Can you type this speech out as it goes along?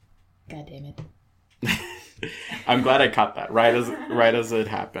God damn it. I'm glad I caught that. Right as it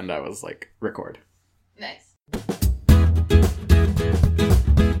happened, I was like, record. Nice.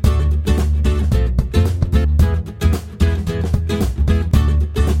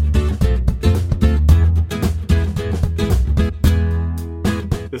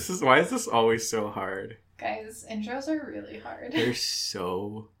 Why is this always so hard? Guys, intros are really hard. They're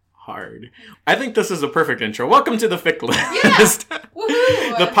so hard. I think this is a perfect intro. Welcome to the Fic List. Yeah!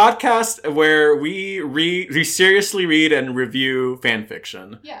 Woohoo! The podcast where we seriously read and review fan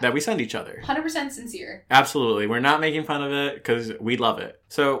fiction that we send each other. 100% sincere. Absolutely. We're not making fun of it because we love it.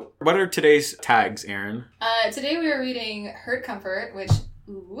 So, what are today's tags, Erin? Today we are reading Hurt Comfort, which...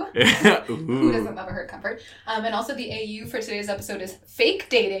 Ooh. Ooh. Who doesn't love a hurt comfort? And also the AU for today's episode is fake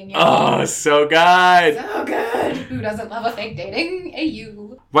dating. Oh, so good. So good. Who doesn't love a fake dating?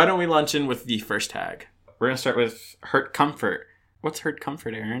 AU. Why don't we launch in with the first tag? We're going to start with Hurt Comfort. What's Hurt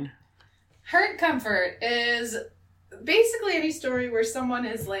Comfort, Erin? Hurt Comfort is basically any story where someone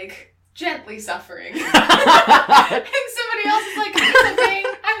is like gently suffering. And somebody else is like, it's okay,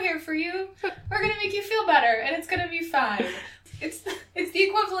 I'm here for you. We're going to make you feel better and it's going to be fine. It's the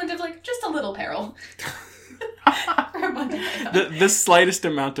equivalent of, like, just a little peril. For Monday Night. The slightest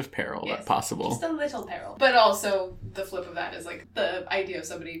amount of peril that's possible. Just a little peril. But also, the flip of that is, like, the idea of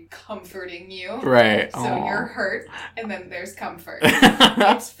somebody comforting you. Right. So you're hurt, and then there's comfort.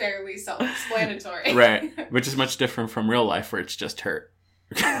 It's fairly self-explanatory. Right. Which is much different from real life, where it's just hurt.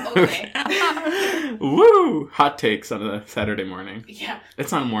 Okay. Woo! Hot takes on a Saturday morning. Yeah.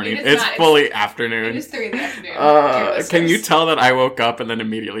 It's not morning. It's fully afternoon. It is 3 in the afternoon. Can you tell that I woke up and then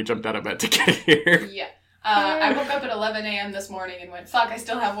immediately jumped out of bed to get here? Yeah. I woke up at 11 a.m. this morning and went, fuck, I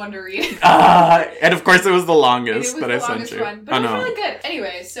still have one to read. And of course it was the longest that I sent you. One, but it was really good.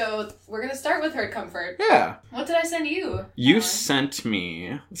 Anyway, so we're going to start with Hurt Comfort. Yeah. What did I send you? You sent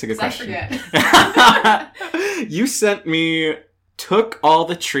me... That's a good question. I forget. You sent me... Took All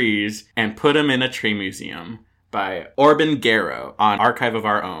the Trees and Put 'Em in a Tree Museum by Orban Garrow on Archive of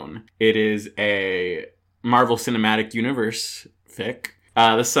Our Own. It is a Marvel Cinematic Universe fic.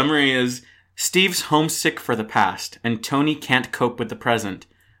 The summary is, Steve's homesick for the past, and Tony can't cope with the present.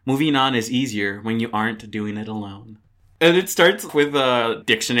 Moving on is easier when you aren't doing it alone. And it starts with a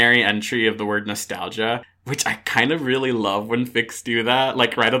dictionary entry of the word nostalgia, which I kind of really love when fics do that.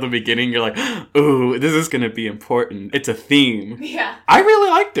 Like, right at the beginning, you're like, ooh, this is going to be important. It's a theme. Yeah. I really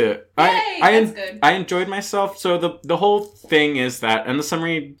liked it. Yay, that's good. I enjoyed myself. So the whole thing is that, and the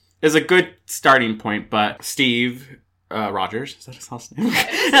summary is a good starting point, but Steve... Rogers, is that his last name?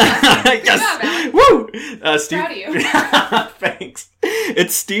 Yes! Woo! Steve... Proud of you. Thanks.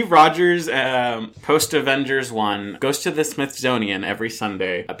 It's Steve Rogers, post-Avengers 1, goes to the Smithsonian every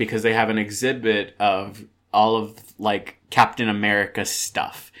Sunday because they have an exhibit of all of, like, Captain America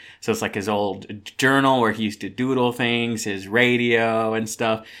stuff. So it's like his old journal where he used to doodle things, his radio and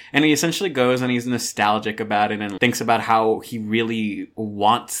stuff. And he essentially goes and he's nostalgic about it and thinks about how he really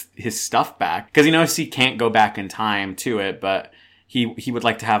wants his stuff back. Because he knows he can't go back in time to it, but he would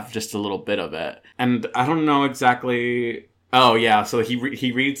like to have just a little bit of it. And I don't know exactly... Oh, yeah, so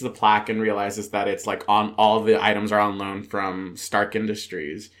he reads the plaque and realizes that it's like on all the items are on loan from Stark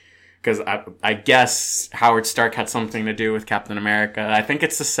Industries. Because I guess Howard Stark had something to do with Captain America. I think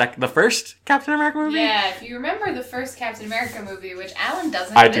it's the first Captain America movie? Yeah, if you remember the first Captain America movie, which Alan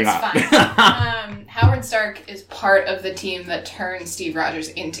doesn't, I but do it's not. fine. Howard Stark is part of the team that turned Steve Rogers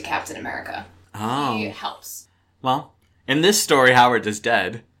into Captain America. Oh. He helps. Well, in this story, Howard is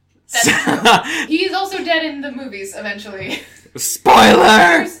dead. He is also dead in the movies, eventually.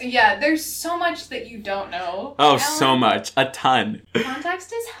 Spoiler! There's so much that you don't know. Oh, Alan. so much. A ton.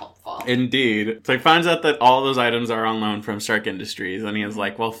 Context is helpful. Indeed. So he finds out that all those items are on loan from Stark Industries, and he is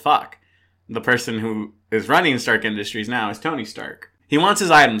like, well, fuck. The person who is running Stark Industries now is Tony Stark. He wants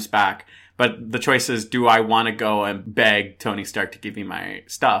his items back, but the choice is, do I want to go and beg Tony Stark to give me my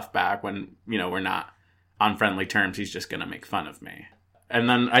stuff back when, we're not on friendly terms? He's just going to make fun of me. And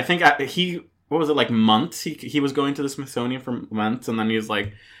then I think what was it, like months? He was going to the Smithsonian for months, and then he was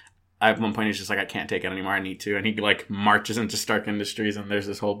like, at one point he's just like, I can't take it anymore, I need to. And he like marches into Stark Industries, and there's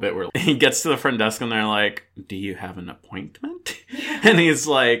this whole bit where he gets to the front desk and they're like, do you have an appointment? And he's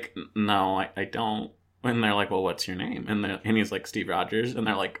like, no, I don't. And they're like, well, what's your name? And he's like, Steve Rogers. And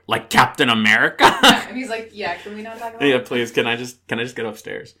they're like Captain America? Yeah, and he's like, yeah, can we not talk about Yeah, please, can I just get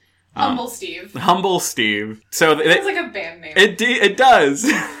upstairs? Humble Steve. Humble Steve. So it sounds like a band name. It does.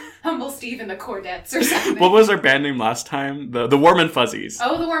 Humble Steve and the Cordettes or something. What was our band name last time? The Warm and Fuzzies.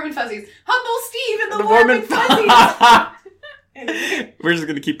 Oh, the Warm and Fuzzies. Humble Steve and the Warm and Fuzzies. We're just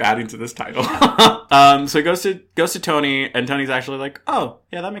gonna keep adding to this title. So he goes to Tony, and Tony's actually like, oh,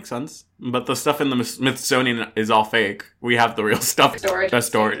 yeah, that makes sense. But the stuff in the Smithsonian is all fake. We have the real stuff.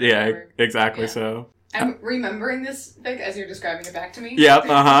 Storage. Yeah, exactly. Yeah. So I'm remembering this, Vic, as you're describing it back to me. Yep,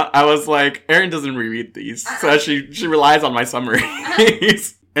 I was like, Erin doesn't reread these, so she relies on my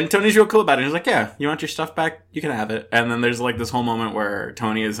summaries. And Tony's real cool about it. He's like, yeah, you want your stuff back? You can have it. And then there's like this whole moment where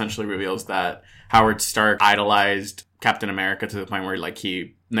Tony essentially reveals that Howard Stark idolized Captain America to the point where like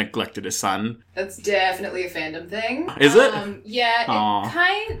he neglected his son. That's definitely a fandom thing. Is it? Yeah,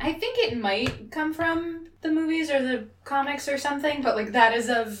 I think it might come from the movies or the comics or something, but like that is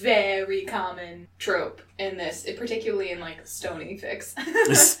a very common trope in this, particularly in like Stony Fix.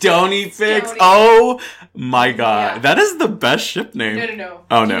 Stony Fix? Stony. Oh my god. Yeah. That is the best ship name. No.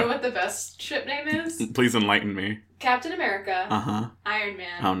 Oh, Do no. you know what the best ship name is? Please enlighten me. Captain America, Iron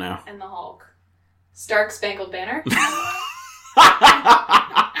Man, Oh no. and the Hulk. Stark Spangled Banner.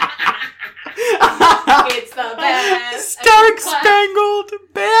 It's the best. Stark Spangled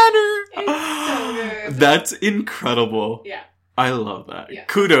Banner. It's so good. That's incredible. Yeah. I love that. Yeah.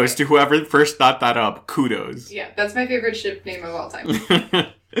 Kudos to whoever first thought that up. Kudos. Yeah, that's my favorite ship name of all time.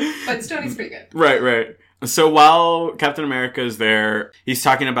 But Stony's pretty good. Right. So while Captain America is there, he's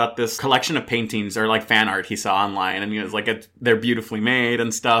talking about this collection of paintings or like fan art he saw online, and he was like, they're beautifully made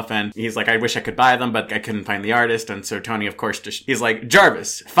and stuff, and he's like, I wish I could buy them, but I couldn't find the artist. And so Tony, of course, he's like,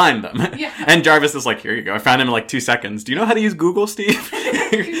 Jarvis, find them. Yeah. And Jarvis is like, here you go. I found him in like 2 seconds. Do you know how to use Google, Steve?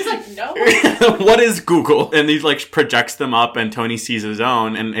 He's like, no. What is Google? And he like projects them up, and Tony sees his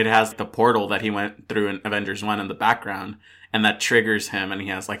own, and it has the portal that he went through in Avengers 1 in the background. And that triggers him, and he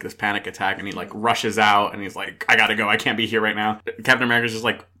has like this panic attack, and he like rushes out, and he's like, I gotta go, I can't be here right now. Captain America's just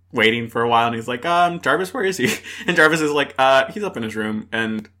like waiting for a while, and he's like, Jarvis, where is he? And Jarvis is like, he's up in his room,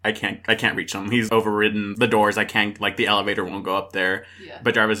 and I can't reach him. He's overridden the doors, I can't, like the elevator won't go up there. Yeah.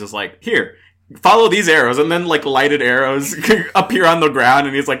 But Jarvis is like, here, follow these arrows, and then like lighted arrows appear on the ground,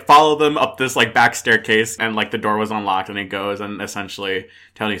 and he's like, follow them up this like back staircase, and like the door was unlocked, and he goes, and essentially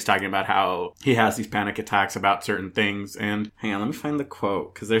Tony's talking about how he has these panic attacks about certain things. And hang on, let me find the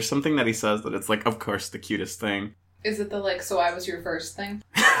quote, because there's something that he says that it's like, of course, the cutest thing. Is it the like, so I was your first thing?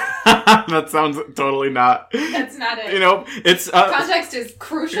 That sounds totally not. That's not it. You know, it's context is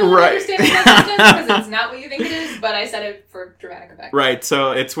crucial in right. understanding that sentence, because it's not what you think it is, but I said it for dramatic effect. Right,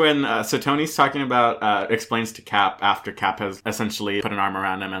 so it's when, so Tony's talking about, explains to Cap after Cap has essentially put an arm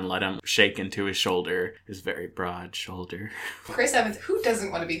around him and let him shake into his shoulder, his very broad shoulder. Chris Evans, who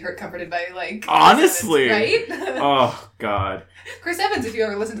doesn't want to be comforted by, like, honestly, Chris Evans, right? Oh, God. Chris Evans, if you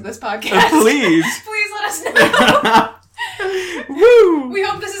ever listen to this podcast, please let us know. Woo! We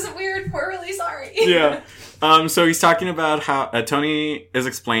hope this isn't weird. We're really sorry. Yeah. So he's talking about how Tony is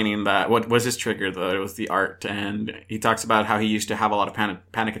explaining that what was his trigger, though. It was the art. And he talks about how he used to have a lot of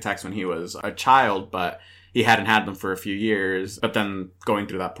panic attacks when he was a child, but he hadn't had them for a few years. But then going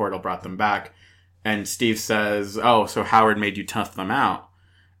through that portal brought them back. And Steve says, oh, so Howard made you tough them out.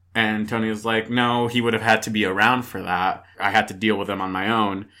 And Tony was like, no, he would have had to be around for that. I had to deal with them on my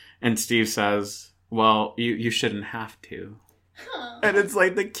own. And Steve says, well, you shouldn't have to. Huh. And it's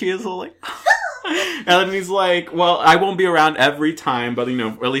like the cutest little like... And then he's like, well, I won't be around every time, but, you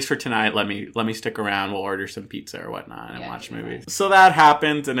know, at least for tonight, let me stick around. We'll order some pizza or whatnot and watch movies. So that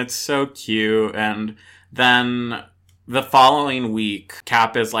happens, and it's so cute. And then the following week,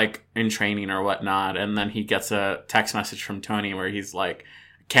 Cap is, like, in training or whatnot, and then he gets a text message from Tony where he's like,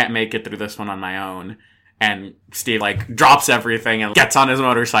 can't make it through this one on my own. And Steve, like, drops everything and gets on his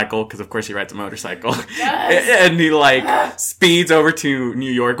motorcycle, because, of course, he rides a motorcycle. Yes. And he, like, speeds over to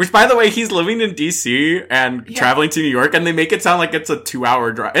New York, which, by the way, he's living in D.C. and traveling to New York, and they make it sound like it's a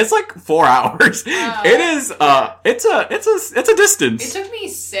 2-hour drive. It's, like, 4 hours. It is, it's a distance. It took me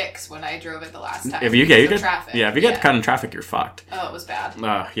 6 when I drove it the last time. If you get traffic. Yeah, if you get caught in traffic, you're fucked. Oh, it was bad.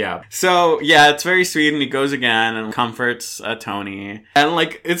 Yeah. So, yeah, it's very sweet, and he goes again and comforts Tony. And,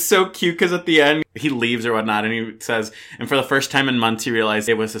 like, it's so cute, because at the end, he leaves or whatnot, and he says, and for the first time in months, he realized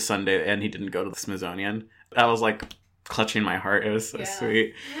it was a Sunday, and he didn't go to the Smithsonian. That was, like, clutching my heart. It was so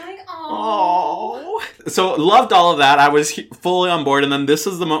sweet. You're like, oh. So, loved all of that. I was fully on board, and then this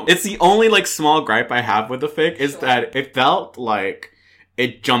is the moment. It's the only, like, small gripe I have with the fic, is that it felt like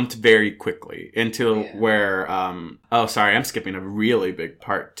it jumped very quickly into where, oh, sorry, I'm skipping a really big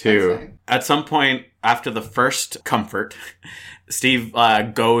part, too. At some point, after the first comfort, Steve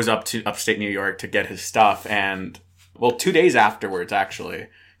goes up to upstate New York to get his stuff, and, well, 2 days afterwards, actually,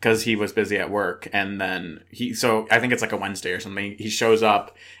 because he was busy at work. And then so I think it's like a Wednesday or something. He shows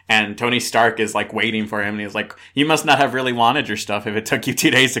up and Tony Stark is like waiting for him. And he's like, you must not have really wanted your stuff if it took you 2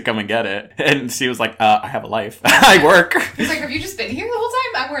 days to come and get it. And Steve was like, I have a life. I work. He's like, have you just been here the whole time?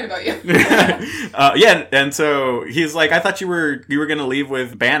 I'm worried about you. Yeah. And so he's like, I thought you were going to leave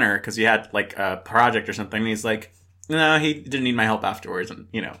with Banner because you had like a project or something. And he's like, no, he didn't need my help afterwards. And,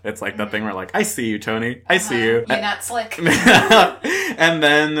 it's like that thing where like, I see you, Tony. I see you. You're not slick. And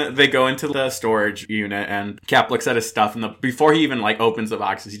then they go into the storage unit and Cap looks at his stuff. And before he even like opens the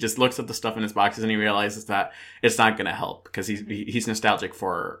boxes, he just looks at the stuff in his boxes and he realizes that it's not going to help because he's nostalgic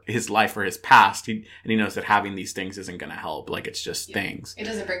for his life or his past. And he knows that having these things isn't going to help. Like, it's just things. It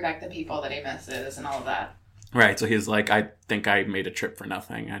doesn't bring back the people that he misses and all of that. Right. So he's like, I think I made a trip for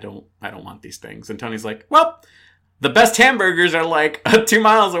nothing. I don't want these things. And Tony's like, well, the best hamburgers are like 2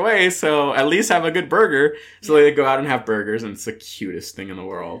 miles away, so at least have a good burger. So they go out and have burgers, and it's the cutest thing in the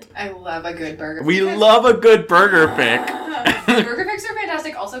world. I love a good burger. We love a good burger pick. Burger picks are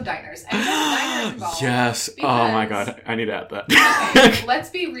fantastic. Also, diners. Anytime diners involved. Yes. Oh my god. I need to add that. Okay, let's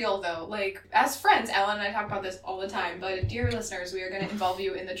be real, though. Like, as friends, Alan and I talk about this all the time, but dear listeners, we are going to involve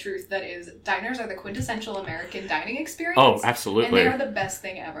you in the truth that is, diners are the quintessential American dining experience. Oh, absolutely. And they are the best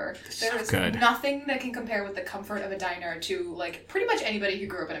thing ever. There is good. Nothing that can compare with the comfort of a diner to, like, pretty much anybody who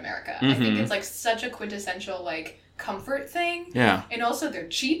grew up in America. I think it's, like, such a quintessential, like, comfort thing. Yeah. And also they're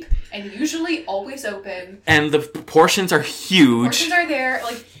cheap and usually always open. And the portions are huge. Portions are there.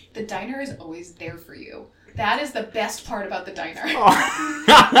 Like, the diner is always there for you. That is the best part about the diner. Oh.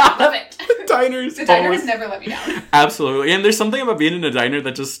 Love it. The diners. The diner has never let me down. Absolutely. And there's something about being in a diner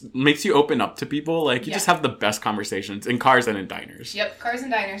that just makes you open up to people. Like, you just have the best conversations in cars and in diners. Yep, cars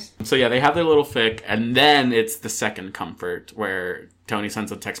and diners. So yeah, they have their little fic, and then it's the second comfort where Tony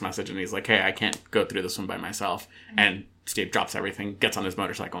sends a text message and he's like, hey, I can't go through this one by myself. Mm-hmm. And Steve drops everything, gets on his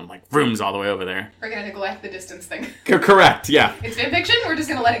motorcycle, and like rooms all the way over there. We're going to neglect the distance thing. Correct, yeah. It's fanfiction, we're just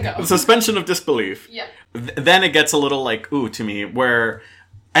going to let it go. Suspension of disbelief. Yeah. Then it gets a little like, ooh, to me, where,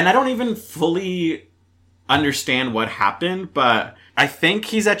 and I don't even fully understand what happened, but I think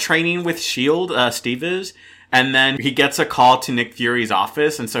he's at training with S.H.I.E.L.D., Steve is, and then he gets a call to Nick Fury's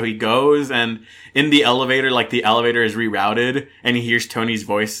office, and so he goes, and in the elevator, like, the elevator is rerouted, and he hears Tony's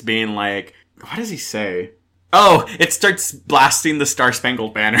voice being like, what does he say? Oh, it starts blasting the Star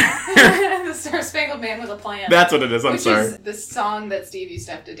Spangled Banner. The Star Spangled Man was a plan. That's what it is, I'm sorry. Which is the song that Steve used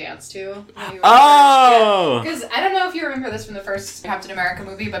to have to dance to. Oh! Because I don't know if you remember this from the first Captain America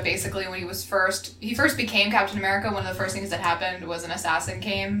movie, but basically when he first became Captain America, one of the first things that happened was an assassin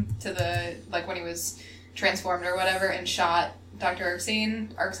came to when he was transformed or whatever, and shot Dr.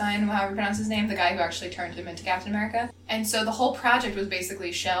 Erskine, however you pronounce his name, the guy who actually turned him into Captain America. And so the whole project was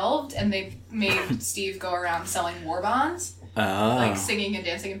basically shelved, and they made Steve go around selling war bonds. Oh. Like singing and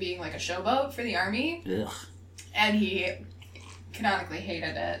dancing and being like a showboat for the army. Ugh. And he canonically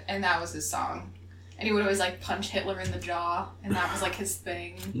hated it, and that was his song. And he would always like punch Hitler in the jaw, and that was like his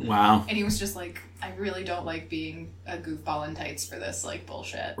thing. Wow. And he was just like, I really don't like being a goofball in tights for this like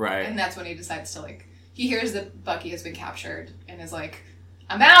bullshit. Right. And that's when he decides to like, he hears that Bucky has been captured and is like,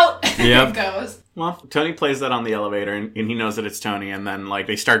 I'm out. Yep. And goes. Well, Tony plays that on the elevator, and he knows that it's Tony, and then like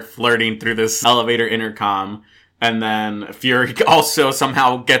they start flirting through this elevator intercom, and then Fury also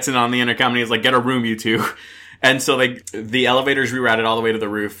somehow gets in on the intercom, and he's like, get a room, you two. And so the elevator's rerouted all the way to the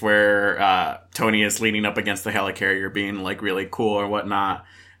roof where Tony is leaning up against the helicarrier being like really cool or whatnot.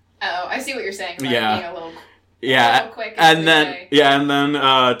 Oh, I see what you're saying. About Yeah. being a little quick and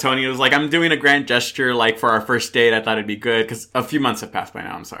then Tony was like, I'm doing a grand gesture like for our first date. I thought it'd be good because a few months have passed by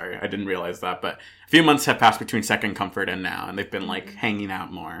now. I'm sorry, I didn't realize that, but a few months have passed between Second Comfort and now, and they've been like hanging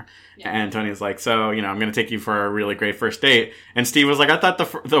out more. Yeah. And Tony's like, so I'm gonna take you for a really great first date. And Steve was like, I thought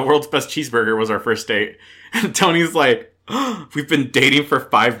the world's best cheeseburger was our first date. And Tony's like, oh, we've been dating for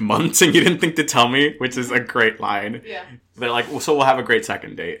 5 months and you didn't think to tell me, which is a great line. Yeah. They're like, well, so we'll have a great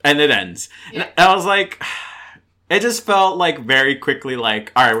second date, and it ends. Yeah. And I was like. It just felt like very quickly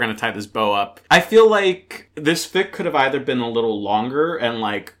like, all right, we're going to tie this bow up. I feel like this fic could have either been a little longer and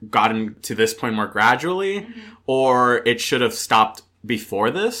like gotten to this point more gradually, or it should have stopped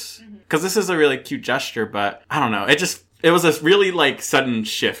before this. Because this is a really cute gesture, but I don't know. It was a really like sudden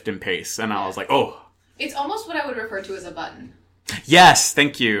shift in pace. And I was like, oh. It's almost what I would refer to as a button. Yes,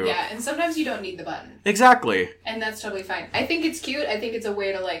 thank you. Yeah, and sometimes you don't need the button. Exactly. And that's totally fine. I think it's cute. I think it's a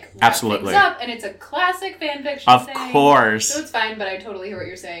way to, like, wrap Absolutely. things up, and it's a classic fanfiction Of thing. course. So it's fine, but I totally hear what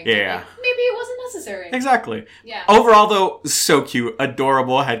you're saying. Yeah. Like, maybe it wasn't necessary. Exactly. Yeah. Overall, though, so cute,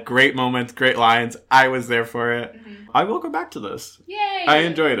 adorable, had great moments, great lines. I was there for it. Mm-hmm. I will go back to this. Yay! I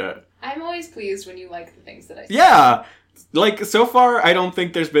enjoyed it. I'm always pleased when you like the things that I say. Yeah. Like, so far, I don't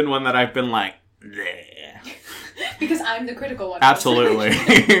think there's been one that I've been like, bleh. Because I'm the critical one.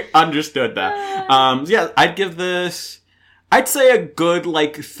 Absolutely. Understood that. Yeah, I'd give this, I'd say a good,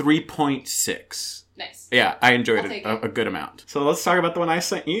 like, 3.6. Nice. Yeah, I enjoyed I'll it take a good amount. So let's talk about the one I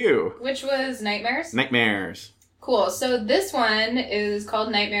sent you. Which was Nightmares? Nightmares. Cool. So this one is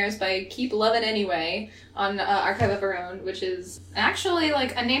called Nightmares by Keep Lovin' Anyway on Archive of Our Own, which is actually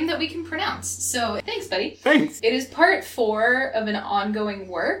like a name that we can pronounce. So thanks, buddy. Thanks. It is part 4 of an ongoing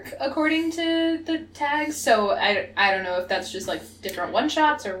work, according to the tags. So I don't know if that's just like different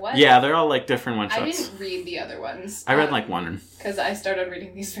one-shots or what. Yeah, they're all like different I one-shots. didn't read the other ones. I read like one. Because I started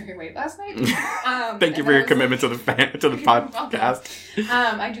reading these very late last night. Thank you for your commitment to the podcast.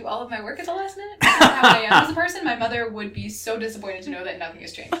 I do all of my work at the last minute. That's how I am as a person. My mother would be so disappointed to know that nothing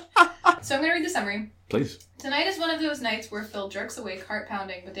has changed. So I'm going to read the summary. Please. Tonight is one of those nights where Phil jerks awake, heart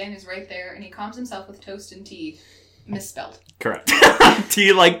pounding, but Dan is right there, and he calms himself with toast and tea. Misspelled. Correct.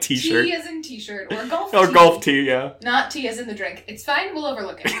 Tea like t-shirt. Tea as in t-shirt, or golf tea. Or golf tea, yeah. Not tea as in the drink. It's fine, we'll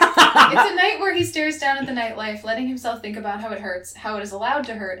overlook it. It's a night where he stares down at the nightlife, letting himself think about how it hurts, how it is allowed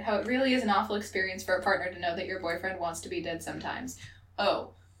to hurt, how it really is an awful experience for a partner to know that your boyfriend wants to be dead sometimes.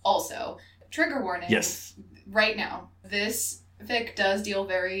 Oh, also, trigger warning. Yes. Right now, this fic does deal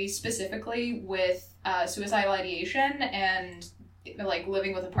very specifically with suicidal ideation and like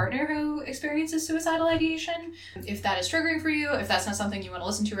living with a partner who experiences suicidal ideation. If that is triggering for you, if that's not something you want to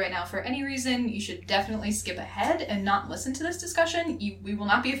listen to right now for any reason, you should definitely skip ahead and not listen to this discussion. We will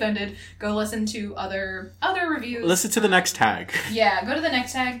not be offended. Go listen to other reviews. Listen to the next tag. Yeah, go to the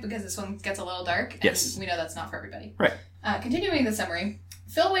next tag because this one gets a little dark. And yes. We know that's not for everybody. Right. Continuing the summary.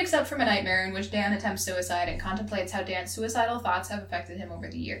 Phil wakes up from a nightmare in which Dan attempts suicide and contemplates how Dan's suicidal thoughts have affected him over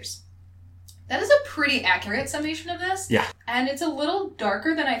the years. That is a pretty accurate summation of this. Yeah. And it's a little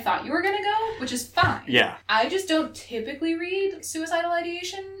darker than I thought you were going to go, which is fine. Yeah. I just don't typically read suicidal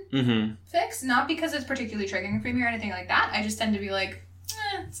ideation fics, not because it's particularly triggering for me or anything like that. I just tend to be like,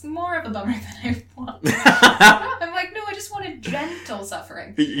 it's more of a bummer than I want. I'm like, no, I just want a gentle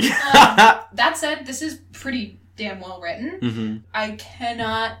suffering. That said, this is pretty damn well written. I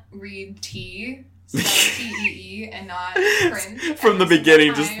cannot read T, spelled T-E-E, and not cringe. From the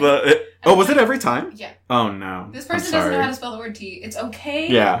beginning, just the... was it every time? Yeah. Oh, no. This person doesn't know how to spell the word T. It's okay.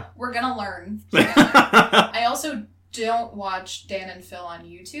 Yeah. We're gonna learn. I also don't watch Dan and Phil on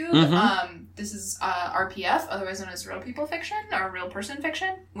YouTube. This is RPF, otherwise known as Real People Fiction, or Real Person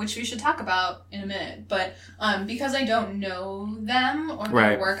Fiction, which we should talk about in a minute. But because I don't know them or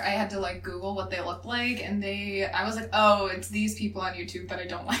their work, I had to like Google what they look like, and I was like, oh, it's these people on YouTube that I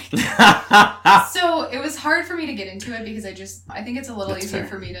don't like. So it was hard for me to get into it because I think it's a little easier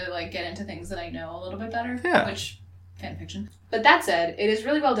for me to like get into things that I know a little bit better. Yeah. Which fan fiction. But that said, it is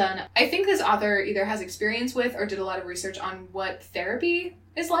really well done. I think this author either has experience with or did a lot of research on what therapy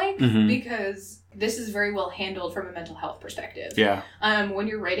is like, because this is very well handled from a mental health perspective. Yeah. When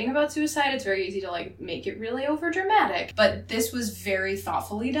you're writing about suicide, it's very easy to like make it really over dramatic. But this was very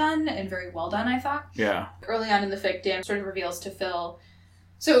thoughtfully done and very well done, I thought. Yeah. Early on in the fic, Dan sort of reveals to Phil.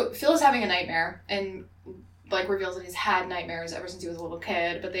 So Phil is having a nightmare and like reveals that he's had nightmares ever since he was a little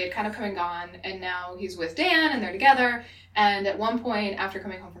kid, but they had kind of come and gone, and now he's with Dan and they're together. And at one point, after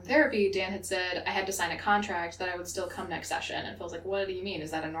coming home from therapy, Dan had said, I had to sign a contract that I would still come next session. And Phil's like, what do you mean?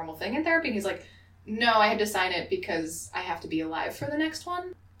 Is that a normal thing in therapy? And he's like, no, I had to sign it because I have to be alive for the next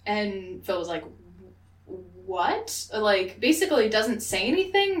one. And Phil was like, what? Like, basically doesn't say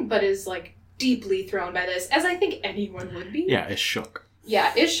anything, but is like deeply thrown by this, as I think anyone would be. Yeah, it's shook.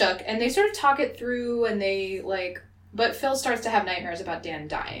 Yeah, is shook. And they sort of talk it through, and they like, but Phil starts to have nightmares about Dan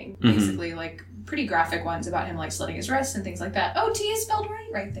dying. Basically, like, pretty graphic ones about him, like, slitting his wrists and things like that. Oh, T is spelled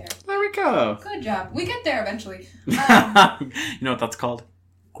right there. There we go. Good job. We get there eventually. You know what that's called?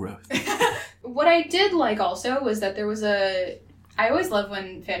 Growth. What I did like also was that there was I always love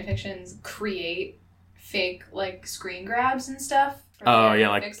when fanfictions create fake, like, screen grabs and stuff. Oh, yeah,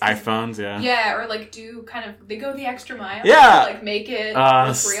 like iPhones, yeah. Yeah, or, like, they go the extra mile. Yeah! To, like, make it look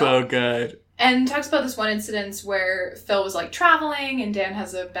real. So good. And talks about this one incident where Phil was like traveling and Dan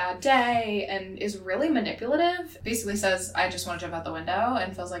has a bad day and is really manipulative. Basically says, I just want to jump out the window.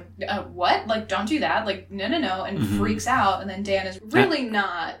 And Phil's like, what? Like, don't do that. Like, no. And freaks out. And then Dan is really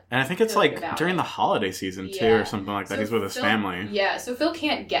not. And I think it's like during the holiday season too, or something like that. He's with his family. Yeah. So Phil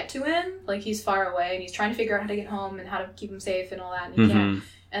can't get to him. Like, he's far away and he's trying to figure out how to get home and how to keep him safe and all that. And he can't.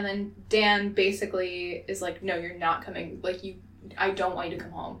 And then Dan basically is like, no, you're not coming. Like, I don't want you to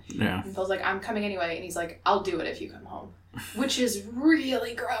come home. Yeah. And Phil's like, I'm coming anyway. And he's like, I'll do it if you come home. which is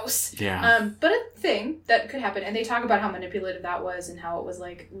really gross. Yeah. But a thing that could happen, and they talk about how manipulative that was and how it was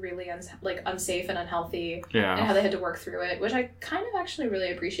like really unsafe and unhealthy, Yeah. and how they had to work through it, which I kind of actually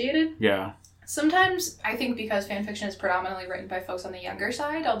really appreciated. Yeah. Sometimes, I think because fanfiction is predominantly written by folks on the younger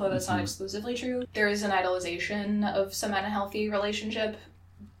side, although that's not exclusively true, there is an idolization of some unhealthy relationship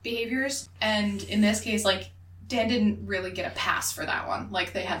behaviors. And in this case, like, Dan didn't really get a pass for that one.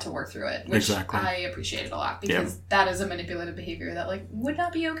 Like, they had to work through it, which I appreciated a lot, because that is a manipulative behavior that, like, would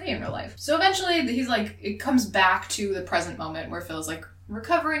not be okay in real life. So eventually, he's like, it comes back to the present moment where Phil's, like,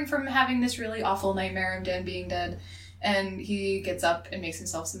 recovering from having this really awful nightmare of Dan being dead, and he gets up and makes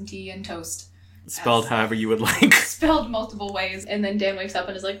himself some tea and toast. Spelled however you would like. Spelled multiple ways. And then Dan wakes up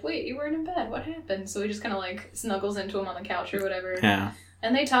and is like, wait, you weren't in bed. What happened? So he just kind of like snuggles into him on the couch or whatever. Yeah.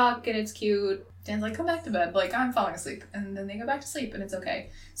 And they talk and it's cute. Dan's like, come back to bed. Like, I'm falling asleep. And then they go back to sleep and it's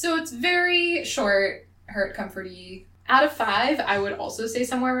okay. So it's very short, hurt, comforty. Out of 5, I would also say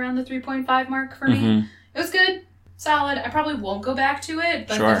somewhere around the 3.5 mark for me. It was good. Solid. I probably won't go back to it,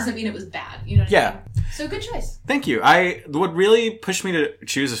 but that doesn't mean it was bad. You know what I mean? So good choice. Thank you. What really pushed me to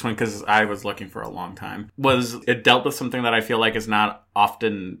choose this one, because I was looking for a long time, was it dealt with something that I feel like is not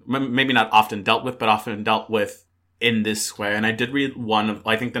often, maybe not often dealt with, but often dealt with in this way. And I did read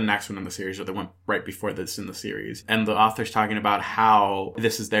I think the next one in the series, or the one right before this in the series. And the author's talking about how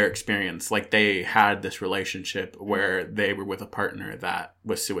this is their experience. Like, they had this relationship where they were with a partner that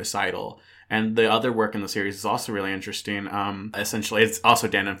was suicidal. And the other work in the series is also really interesting. Essentially, it's also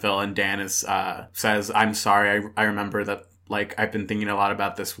Dan and Phil, and Dan says, I'm sorry, I remember that, like, I've been thinking a lot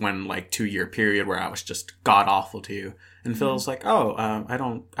about this 2-year period where I was just god-awful to you. And Phil's like, I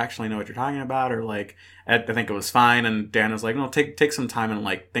don't actually know what you're talking about, or, like, I think it was fine. And Dan is like, no, take some time and,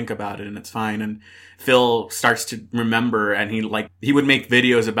 like, think about it, and it's fine. And Phil starts to remember, and he would make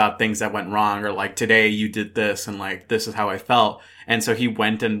videos about things that went wrong, or, like, today you did this, and, like, this is how I felt. And so he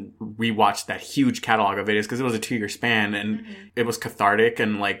went and rewatched that huge catalog of videos, because it was a 2-year span, and it was cathartic,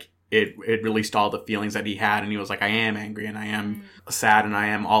 and, like, it released all the feelings that he had, and he was like, I am angry, and I am sad, and I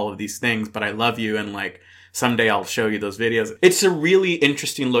am all of these things, but I love you, and, like, someday I'll show you those videos. It's a really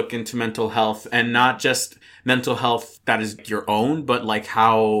interesting look into mental health, and not just mental health that is your own, but, like,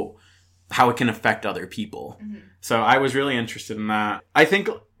 how it can affect other people. So I was really interested in that. I think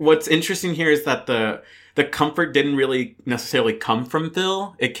what's interesting here is that the comfort didn't really necessarily come from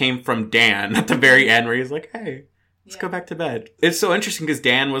Phil. It came from Dan at the very end, where he's like, hey, let's go back to bed. It's so interesting because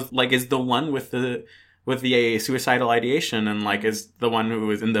Dan was like, is the one with the suicidal ideation, and like is the one who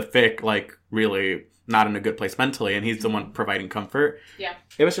was in the fic, like really not in a good place mentally, and he's the one providing comfort. Yeah.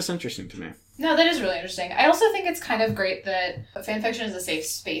 It was just interesting to me. No, that is really interesting. I also think it's kind of great that fanfiction is a safe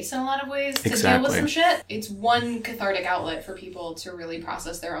space in a lot of ways to deal with some shit. It's one cathartic outlet for people to really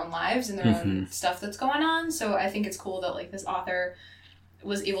process their own lives and their own stuff that's going on. So I think it's cool that like this author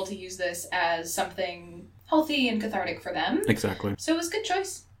was able to use this as something healthy and cathartic for them. Exactly. So it was a good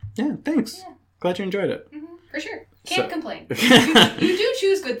choice. Yeah, thanks. Yeah. Glad you enjoyed it. For sure. Can't complain. You do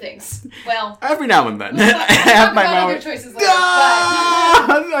choose good things. Well, every now and then. I have my other choices later,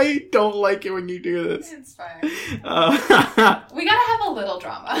 I don't like it when you do this. It's fine. We gotta have a little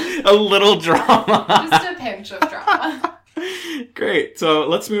drama. A little drama. Just a pinch of drama. Great. So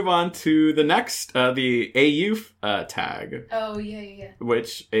let's move on to the next, the AU tag. Oh, yeah.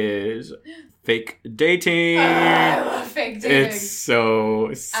 Which is fake dating. I love fake dating. It's so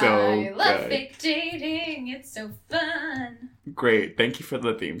I love good. fake dating. It's so fun. Great. Thank you for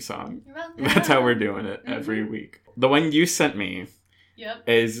the theme song. You're welcome. That's how we're doing it every week. The one you sent me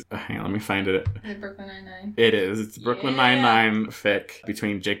is... hang on, let me find it. Is it Brooklyn Nine-Nine? It is. It's Brooklyn Nine-Nine fic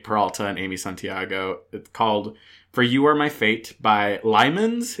between Jake Peralta and Amy Santiago. It's called For You Are My Fate by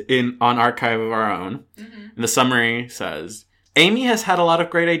Lyman's on Archive of Our Own. And the summary says, Amy has had a lot of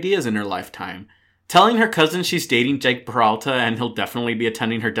great ideas in her lifetime. Telling her cousin she's dating Jake Peralta and he'll definitely be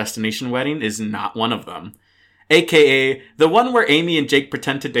attending her destination wedding is not one of them. AKA, the one where Amy and Jake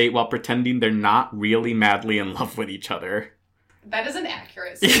pretend to date while pretending they're not really madly in love with each other. That is an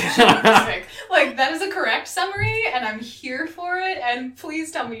accurate summation of this fic. Like, that is a correct summary, and I'm here for it, and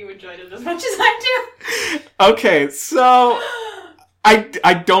please tell me you enjoyed it as much as I do. Okay, so...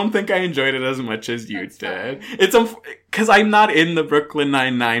 I don't think I enjoyed it as much as you did. Fine. It's because I'm not in the Brooklyn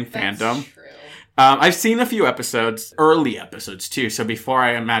Nine-Nine fandom. True. I've seen a few episodes, early episodes too. So before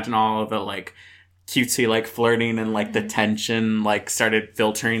I imagine all of the like cutesy like flirting and like the tension like started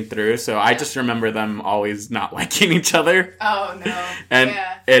filtering through. So I just remember them always not liking each other. Oh no! And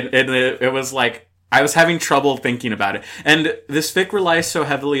it was like I was having trouble thinking about it. And this fic relies so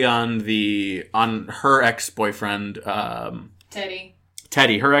heavily on her ex-boyfriend.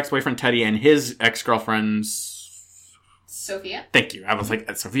 Teddy, her ex-boyfriend Teddy, and his ex-girlfriend's Sophia. Thank you. I was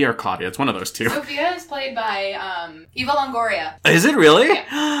like, Sophia or Claudia. It's one of those two. Sophia is played by Eva Longoria. Is it really?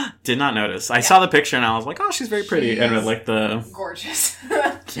 Yeah. Did not notice. I saw the picture and I was like, oh, she's very pretty. And with like the... Gorgeous.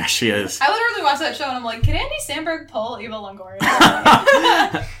 Yeah, she is. I literally watched that show and I'm like, can Andy Samberg pull Eva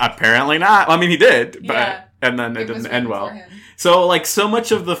Longoria? Apparently not. I mean, he did, but... Yeah. And then it didn't end well. So, like, so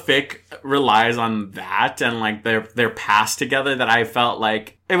much of the fic relies on that and, like, their past together that I felt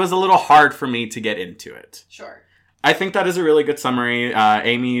like it was a little hard for me to get into it. Sure. I think that is a really good summary.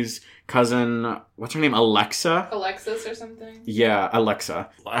 Amy's cousin, what's her name? Alexa? Alexis or something? Yeah, Alexa.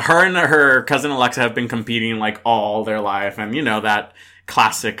 Her and her cousin Alexa have been competing, like, all their life. And, you know, that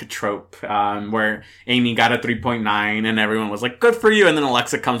classic trope where Amy got a 3.9 and everyone was like, good for you. And then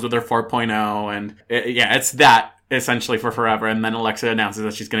Alexa comes with her 4.0. And, it's that. Essentially for forever, and then Alexa announces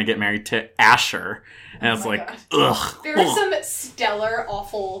that she's going to get married to Asher, and it's like, ugh. There are some stellar,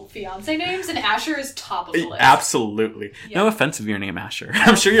 awful fiance names, and Asher is top of the list. Absolutely. Yep. No offense if you're named Asher.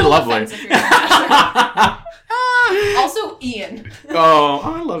 I'm sure you're lovely. Offense if you're named Asher. Also, Ian. Oh,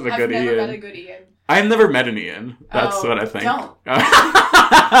 I love a good Ian. I've never met a good Ian. I've never met an Ian. That's what I think. Don't.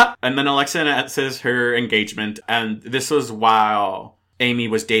 And then Alexa announces her engagement, and this was while Amy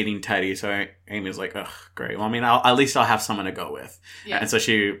was dating Teddy, so Amy was like, ugh, great. Well, I mean, at least I'll have someone to go with. Yeah. And so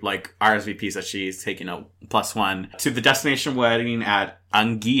she, like, RSVPs that she's taking a +1 to the destination wedding at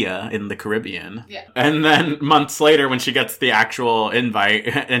Anguilla in the Caribbean. Yeah. And then months later, when she gets the actual invite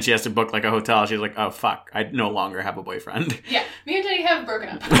and she has to book, like, a hotel, she's like, oh, fuck, I no longer have a boyfriend. Yeah. Me and Teddy have broken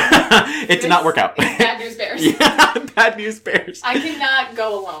up. It did not work out. It's bad news bears. Yeah, bad news bears. I cannot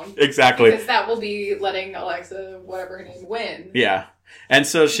go alone. Exactly. Because that will be letting Alexa, whatever her name, win. Yeah. And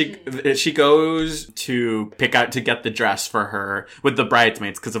so she goes to get the dress for her with the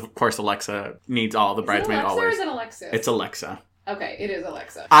bridesmaids, because of course Alexa needs all the bridesmaids always. Or is it Alexa? It's Alexa. Okay, it is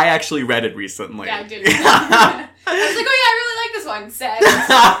Alexa. I actually read it recently. Yeah, I did. I was like, oh yeah, I really like this one. Sad.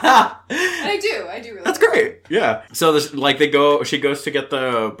 And I do really That's like great. it. Yeah. So she goes to get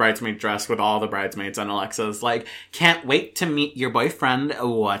the bridesmaid dress with all the bridesmaids, and Alexa's like, can't wait to meet your boyfriend.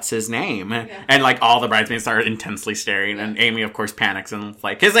 What's his name? Yeah. And like all the bridesmaids are intensely staring, and Amy of course panics and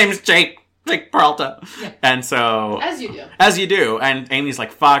like, his name's Jake Peralta. Yeah. And so... As you do. And Amy's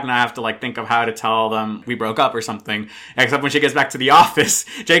like, fuck, now I have to like think of how to tell them we broke up or something. Except when she gets back to the office,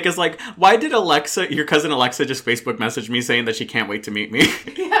 Jake is like, why did your cousin Alexa just Facebook message me saying that she can't wait to meet me?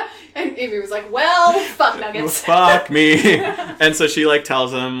 Yeah. And Amy was like, well, fuck nuggets. Fuck me. And so she like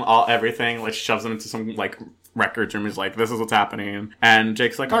tells him everything, like she shoves him into some like records room. Is like, this is what's happening. And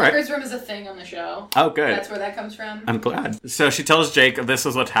Jake's like, all right. Records room is a thing on the show. Oh, good. That's where that comes from. I'm glad. So she tells Jake this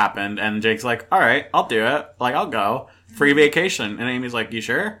is what happened, and Jake's like, all right, I'll do it. Like, I'll go. Free vacation. And Amy's like, you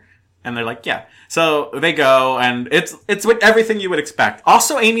sure? And they're like, yeah. So they go, and it's with everything you would expect.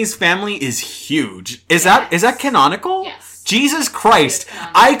 Also, Amy's family is huge. Is that canonical? Yes. Jesus Christ.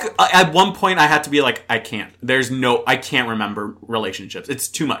 At one point I had to be like, I can't remember relationships. It's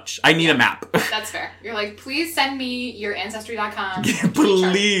too much. I need a map. That's fair. You're like, please send me your ancestry.com.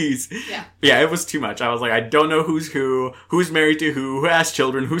 Please. Yeah. Yeah, it was too much. I was like, I don't know who's married to who has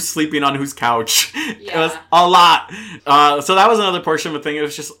children, who's sleeping on whose couch. Yeah. It was a lot. So that was another portion of the thing. It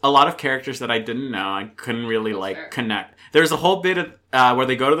was just a lot of characters that I didn't know. I couldn't really connect. There's a whole bit of, where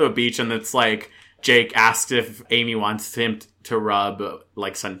they go to the beach and it's like, Jake asked if Amy wants him to rub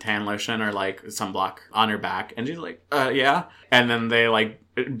like suntan lotion or like sunblock on her back, and she's like, yeah. And then they like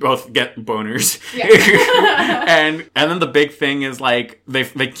both get boners. Yeah. and then the big thing is like they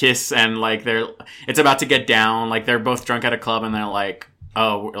kiss, and like it's about to get down, like they're both drunk at a club, and they're like,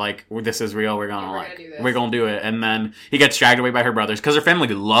 oh, like, this is real, we're gonna do it. And then he gets dragged away by her brothers, because her family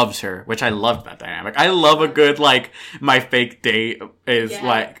loves her, which I loved that dynamic. I love a good, like, my fake date is,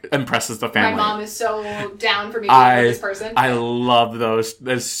 like, impresses the family. My mom is so down for me being with this person. I love those.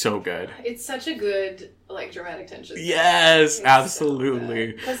 That's so good. It's such a good, like, dramatic tension. Yes, it's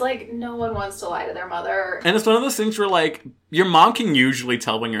absolutely. Because, like, no one wants to lie to their mother. And it's one of those things where, like, your mom can usually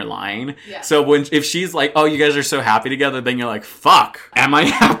tell when you're lying. Yeah. So if she's like, oh, you guys are so happy together, then you're like, fuck, am I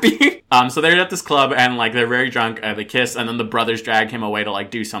happy? So they're at this club, and like they're very drunk, they kiss, and then the brothers drag him away to like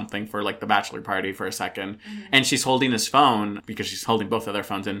do something for like the bachelor party for a second. Mm-hmm. And she's holding his phone, because she's holding both of their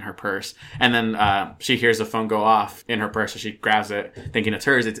phones in her purse. And then she hears the phone go off in her purse, so she grabs it thinking it's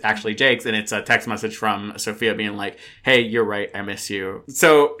hers. It's actually Jake's, and it's a text message from Sophia being like, hey, you're right, I miss you.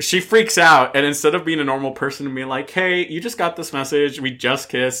 So she freaks out, and instead of being a normal person and being like, hey, you just got this message, we just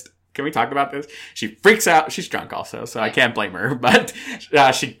kissed, can we talk about this? She freaks out. She's drunk also, so I can't blame her. But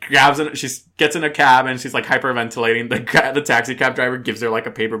she gets in a cab, and she's like hyperventilating. The taxi cab driver gives her like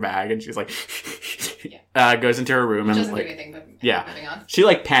a paper bag, and she's like, goes into her room, and doesn't like, do anything, but moving on. She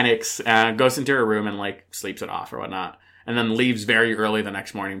like panics, goes into her room and like sleeps it off or whatnot. and then leaves very early the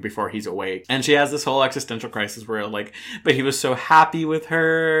next morning before he's awake. And she has this whole existential crisis where, like, but he was so happy with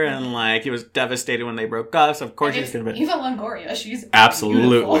her, and, like, he was devastated when they broke up, so of course he's gonna be... Eva Longoria, she's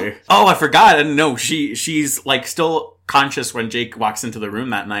absolutely beautiful. Oh, I forgot. And no, she's, like, still conscious when Jake walks into the room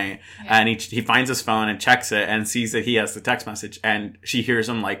that night, and he finds his phone and checks it and sees that he has the text message, and she hears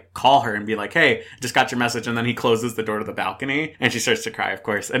him, like, call her and be like, hey, just got your message, and then he closes the door to the balcony, and she starts to cry, of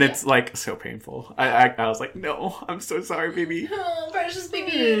course, and it's, like, so painful. I was like, no, I'm so sorry, baby. Oh, precious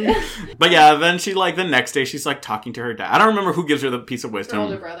baby. But yeah, then she, like, the next day, she's, like, talking to her dad. I don't remember who gives her the piece of wisdom. Her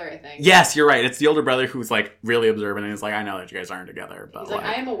older brother, I think. Yes, you're right. It's the older brother who's, like, really observant and is like, I know that you guys aren't together, but, he's like,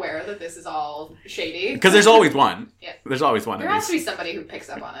 I am aware that this is all shady. because there's always one. Yeah. There's always one. There has to be somebody who picks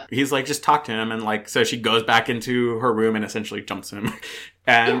up on it. He's like, just talk to him, and, like, so she goes back into her room and essentially jumps him,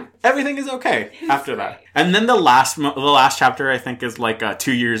 and everything is okay after that. And then the last chapter, I think, is like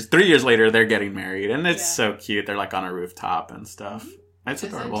 3 years later, they're getting married, and it's so cute. They're, like, on a rooftop and stuff. It's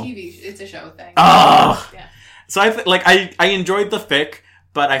adorable. It's a show thing. Oh, yeah. So I enjoyed the fic,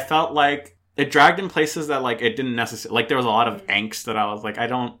 but I felt like it dragged in places that, like, it didn't necessarily, like, there was a lot of angst that I was like,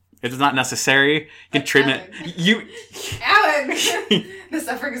 it is not necessary. You can trim it. Alan! The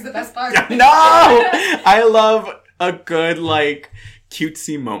suffering is the best part. No! I love a good, like,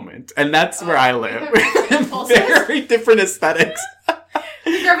 cutesy moment. And that's where I live. Very different aesthetics.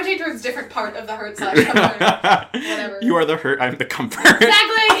 You gravitate towards different part of the hurt/comfort. Whatever. You are the hurt, I'm the comfort.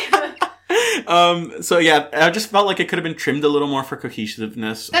 Exactly! So yeah, I just felt like it could have been trimmed a little more for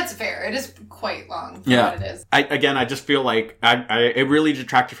cohesiveness. That's fair. It is quite long for what it is. I just feel like it really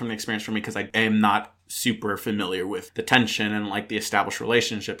detracted from the experience for me because I am not super familiar with the tension and, like, the established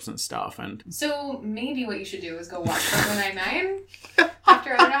relationships and stuff. And so maybe what you should do is go watch Brooklyn Nine-Nine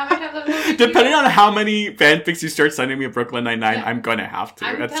after I don't know how many times I've depending on how many fanfics you start sending me of Brooklyn Nine-Nine, I'm gonna have to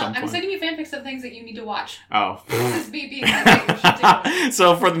at some point. I'm sending you fanfics of things that you need to watch. Oh. This is me being like, you should do.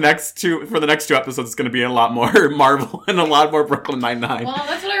 So for the next two episodes, it's going to be a lot more Marvel and a lot more Brooklyn Nine-Nine. Well,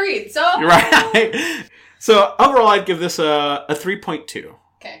 that's what I read, so... Right. So overall, I'd give this a 3.2.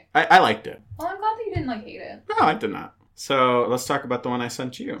 Okay. I liked it. Well, I'm glad that you didn't, like, hate it. No, I did not. So let's talk about the one I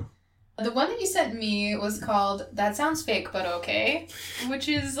sent you. The one that you sent me was called That Sounds Fake But Okay, which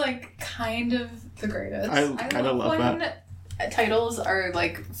is, like, kind of the greatest. I kind of love that. Titles are,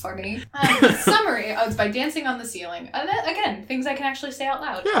 like, funny. Summary, it's by Dancing on the Ceiling. Again, things I can actually say out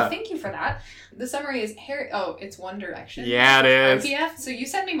loud. Yeah. Thank you for that. The summary is it's One Direction. Yeah, it is. RPF. So you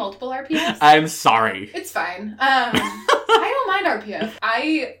sent me multiple RPFs. I'm sorry. It's fine. I don't mind RPF.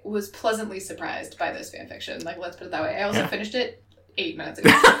 I was pleasantly surprised by this fanfiction. Like, let's put it that way. I also finished it 8 minutes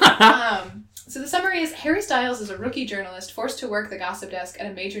ago. So the summary is, Harry Styles is a rookie journalist forced to work the gossip desk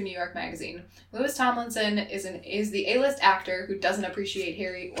at a major New York magazine. Louis Tomlinson is the A-list actor who doesn't appreciate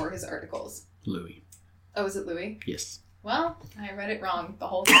Harry or his articles. Louis. Oh, is it Louis? Yes. Well, I read it wrong the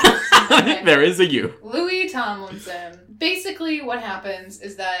whole time. Okay. There is a you. Louis Tomlinson. Basically, what happens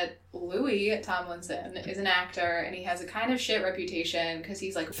is that Louis Tomlinson is an actor, and he has a kind of shit reputation because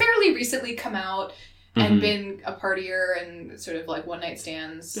he's, like, fairly recently come out and been a partier and sort of, like, one-night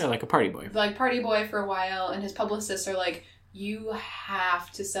stands. Yeah, like a party boy. Like, party boy for a while, and his publicists are like, you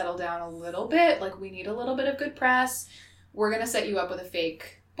have to settle down a little bit. Like, we need a little bit of good press. We're going to set you up with a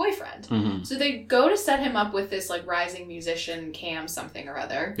fake boyfriend. Mm-hmm. So they go to set him up with this, like, rising musician, Cam something or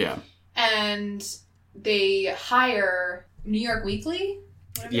other. Yeah. And they hire New York Weekly?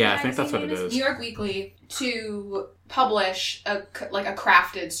 Yeah, I think that's what it is. New York Weekly to publish a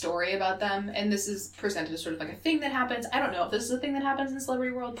crafted story about them, and this is presented as sort of like a thing that happens. I don't know if this is a thing that happens in the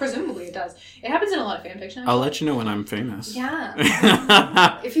celebrity world. Presumably it does. It happens in a lot of fanfiction. I'll let you know when I'm famous.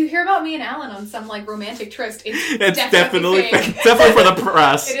 Yeah. If you hear about me and Alan on some, like, romantic tryst, it's definitely fake. Definitely for the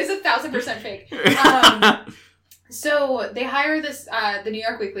press. It is 1,000% fake. So they hire the New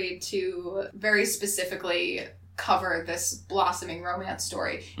York Weekly to very specifically cover this blossoming romance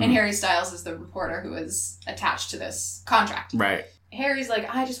story. And Harry Styles is the reporter who is attached to this contract. Right. Harry's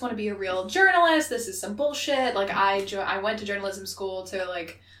like, I just want to be a real journalist. This is some bullshit. Like, I went to journalism school to,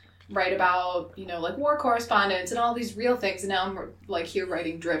 like, write about, you know, like, war correspondence and all these real things. And now I'm, like, here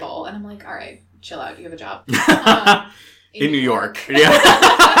writing dribble. And I'm like, all right, chill out. You have a job. In New York. Yeah.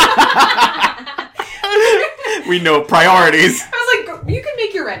 We know priorities. I was like, you can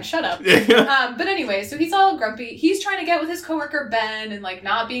make your rent. Shut up. But anyway, so he's all grumpy. He's trying to get with his coworker Ben and, like,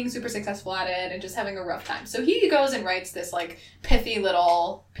 not being super successful at it and just having a rough time. So he goes and writes this, like, pithy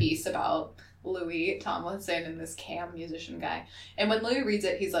little piece about Louis Tomlinson and this Cam musician guy. And when Louis reads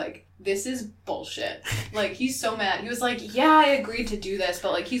it, he's like, this is bullshit. Like, he's so mad. He was like, yeah, I agreed to do this,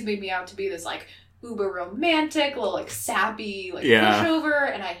 but, like, he's made me out to be this, like, uber romantic, a little like sappy, like Yeah.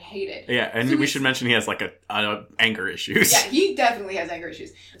 pushover, and I hate it. Yeah, and So we he's- should mention he has like a anger issues. Yeah, he definitely has anger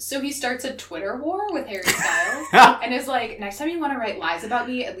issues. So he starts a Twitter war with Harry Styles and is like, next time you want to write lies about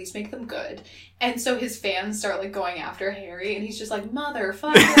me, at least make them good. And so his fans start like going after Harry, and he's just like,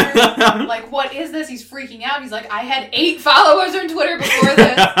 motherfucker. Like, what is this? He's freaking out. He's like, I had 8 followers on Twitter before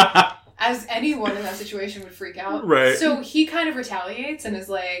this. As anyone in that situation would freak out. Right. So he kind of retaliates and is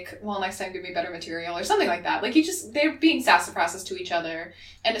like, well, next time give me better material or something like that. Like, they're being sassafrasses to each other.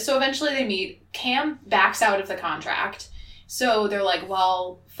 And so eventually they meet. Cam backs out of the contract. So they're like,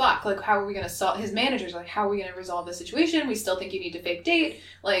 well, fuck, like, how are we going to solve... His manager's like, how are we going to resolve this situation? We still think you need to fake date.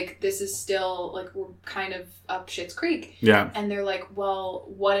 Like, this is still, like, we're kind of up shit's creek. Yeah. And they're like, well,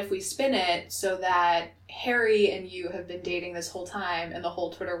 what if we spin it so that Harry and you have been dating this whole time, and the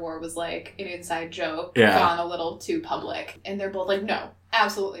whole Twitter war was, like, an inside joke gone a little too public. And they're both like, no,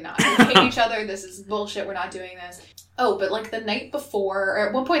 absolutely not. We hate each other. This is bullshit. We're not doing this. Oh, but, like, the night before, or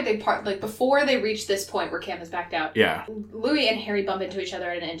at one point before they reach this point where Cam has backed out, Yeah. Louis and Harry bump into each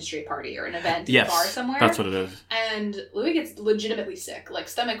other at an industry party or an event, Yes. bar somewhere. That's what it is. And Louis gets legitimately sick, like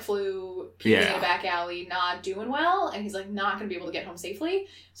stomach flu, puking in a back alley, not doing well, and he's like not gonna be able to get home safely.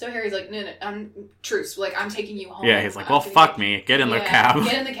 So Harry's like, no, I'm truce, like I'm taking you home. Yeah, he's like, well, fuck me, get in the cab.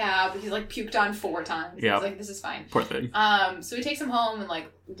 Get in the cab. He's like puked on 4 times. Yeah, he's like, this is fine. Poor thing. So he takes him home and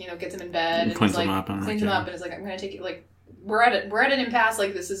like, you know, gets him in bed and cleans like, him up and cleans him up and is like, I'm gonna take you, like, we're at an impasse.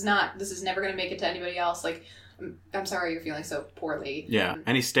 Like, this is never gonna make it to anybody else. Like, I'm sorry you're feeling so poorly. Yeah,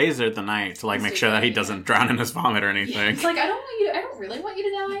 and he stays there the night to like make sure that he doesn't drown in his vomit or anything. Yeah, it's like, I don't really want you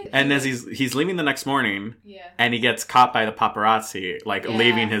to die. And as he's leaving the next morning, yeah, and he gets caught by the paparazzi, like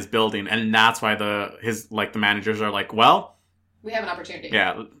leaving his building, and that's why the managers are like, well, we have an opportunity.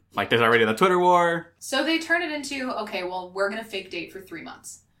 Yeah, like there's already the Twitter war. So they turn it into, okay, well, we're gonna fake date for 3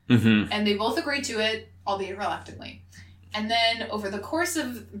 months, and they both agree to it, albeit reluctantly. And then, over the course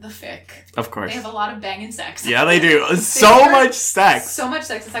of the fic, of course, they have a lot of banging sex. Yeah, they do. So much sex. So much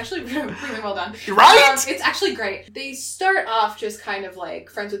sex. It's actually really, really well done. Right? It's actually great. They start off just kind of like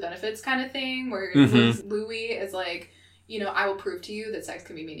friends with benefits kind of thing, where Louis is like, you know, I will prove to you that sex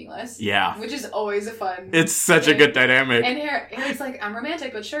can be meaningless. Yeah. Which is always a fun It's such a good dynamic. And Harry's like, I'm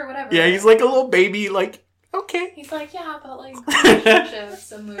romantic, but sure, whatever. Yeah, he's like a little baby, like, okay. He's like, yeah, but like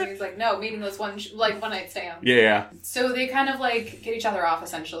relationships. And Louis like, no, meaningless one night stand. Yeah. So they kind of like get each other off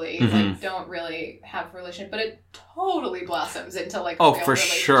essentially. Like, don't really have a relationship, but it totally blossoms into like a real for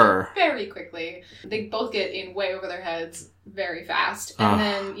relationship sure very quickly. They both get in way over their heads very fast, and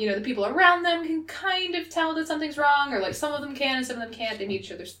then, you know, the people around them can kind of tell that something's wrong, or like some of them can and some of them can't. They meet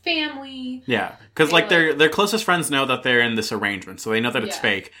each other's family. Yeah, because like their closest friends know that they're in this arrangement, so they know that it's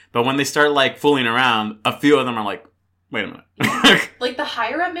fake. But when they start like fooling around, a few of them are like, wait a minute. Like the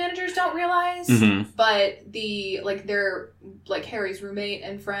higher up managers don't realize, but they're like Harry's roommate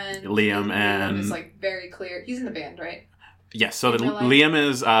and friend Liam and is like very clear. He's in the band, right? Yes. So Liam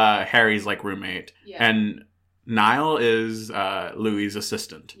is Harry's like roommate, and Niall is Louis'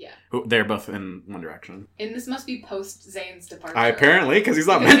 assistant. Yeah. They're both in one direction. And this must be post Zane's departure. Apparently, because he's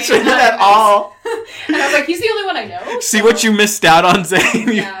not mentioned at all. And I was like, he's the only one I know. See what you missed out on,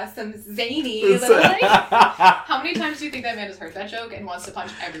 Zane. Yeah, some zany little thing. How many times do you think that man has heard that joke and wants to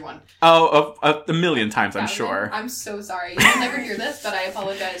punch everyone? Oh, a million times, I'm sure. I'm so sorry. You'll never hear this, but I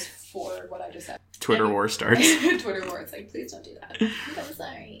apologize for what I just said. Twitter war starts. Twitter war. It's like, please don't do that. I'm so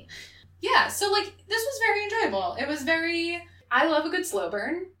sorry. Yeah, so, like, this was very enjoyable. It was very... I love a good slow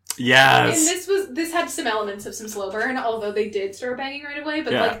burn. Yes. And this had some elements of some slow burn, although they did start banging right away,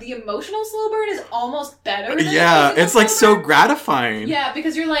 but, like, the emotional slow burn is almost better than it's, like, so gratifying. Yeah,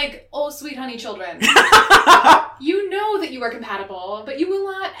 because you're like, oh, sweet honey children. You know that you are compatible, but you will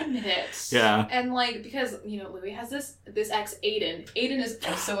not admit it. Yeah. And, like, because, you know, Louis has this ex, Aiden. Aiden is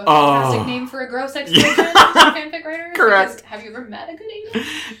also a fantastic name for a gross ex-boyfriend, fanfic writer. Correct. Have you ever met a good Aiden?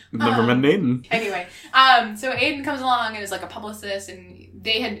 Never met Aiden. Anyway, so Aiden comes along and is, like, a publicist, and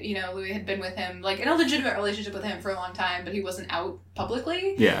they had, you know, Louis had been with him, like, in a legitimate relationship with him for a long time, but he wasn't out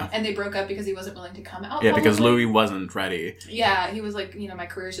publicly. Yeah. And they broke up because he wasn't willing to come out Yeah, publicly. because Louis wasn't ready. Yeah, he was like, you know, my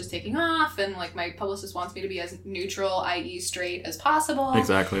career's just taking off, and, like, my publicist wants me to be as neutral, i.e. straight, as possible.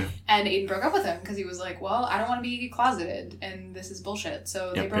 Exactly. And Aiden broke up with him because he was like, well, I don't want to be closeted, and this is bullshit.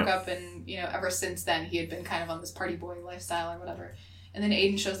 So they broke up, and, you know, ever since then, he had been kind of on this party boy lifestyle or whatever. And then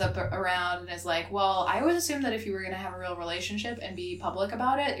Aiden shows up around and is like, well, I always assumed that if you were going to have a real relationship and be public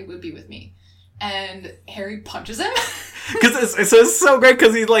about it, it would be with me. And Harry punches him. Because it's so great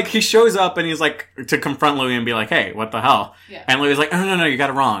because he shows up and he's like to confront Louis and be like, hey, what the hell? Yeah. And Louis is like, no, you got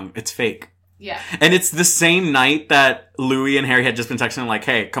it wrong. It's fake. Yeah. And it's the same night that Louis and Harry had just been texting like,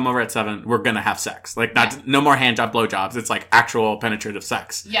 hey, come over at 7. We're going to have sex. Like, no more hand job, blow jobs. It's like actual penetrative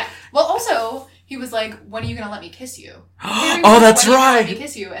sex. Yeah. Well, also, he was like, when are you going to let me kiss you? Oh, that's right. Let me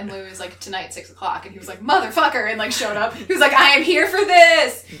kiss you. And Louis was like, tonight, 6 o'clock. And he was like, motherfucker. And like showed up. He was like, I am here for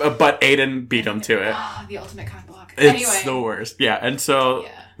this. But Aiden beat him to it. The ultimate cock block. It's the worst. Yeah. And so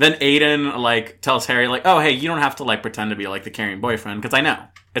then Aiden like tells Harry like, oh, hey, you don't have to like pretend to be like the caring boyfriend because I know.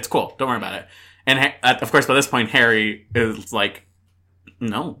 It's cool. Don't worry about it. And of course, by this point, Harry is like,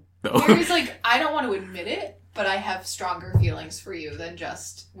 no. Harry's like, I don't want to admit it, but I have stronger feelings for you than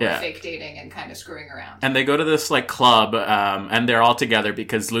just fake dating and kind of screwing around. And they go to this like club, and they're all together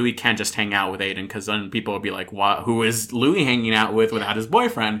because Louis can't just hang out with Aiden because then people will be like, who is Louis hanging out with without his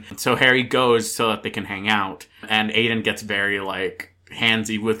boyfriend? So Harry goes so that they can hang out. And Aiden gets very like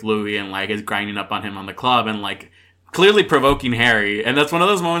handsy with Louis and like is grinding up on him on the club and like clearly provoking Harry. And that's one of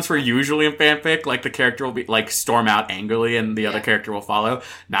those moments where usually in fanfic, like the character will be like storm out angrily and the other character will follow.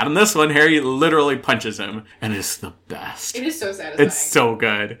 Not in this one. Harry literally punches him and it's the best. It is so satisfying. It's so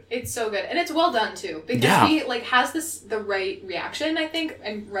good. It's so good. And it's well done too. Because he like has the right reaction, I think.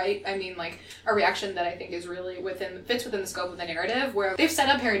 And I mean like a reaction that I think is really fits within the scope of the narrative where they've set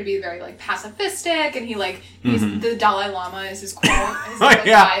up Harry to be very like pacifistic and he's the Dalai Lama is his quote, his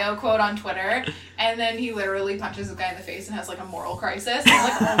bio quote on Twitter. And then he literally punches a guy in the face and has like a moral crisis. And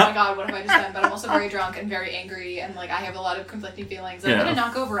like, oh my god, what have I just done? But I'm also very drunk and very angry and like I have a lot of conflicting feelings. I'm gonna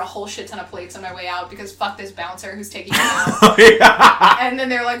knock over a whole shit ton of plates on my way out because fuck this bouncer who's taking me out. And then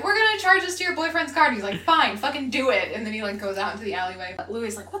they're like, we're gonna charge this to your boyfriend's card. And he's like, fine, fucking do it. And then he like goes out into the alleyway. Louis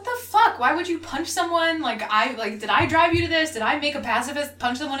is like, what the fuck? Why would you punch someone? Like did I drive you to this? Did I make a pacifist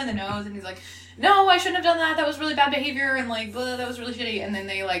punch someone in the nose? And he's like, no, I shouldn't have done that. That was really bad behavior and like blah, that was really shitty. And then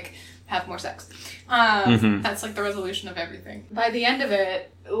they like have more sex. That's like the resolution of everything. By the end of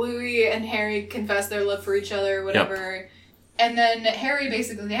it, Louis and Harry confess their love for each other, whatever. Yep. And then Harry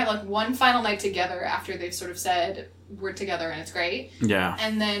basically, they have like one final night together after they've sort of said, we're together and it's great. Yeah.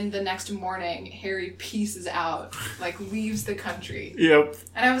 And then the next morning, Harry pieces out, like leaves the country. Yep.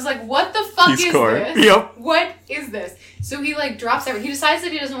 And I was like, what the fuck is this? Yep. What is this? So he like drops everything. He decides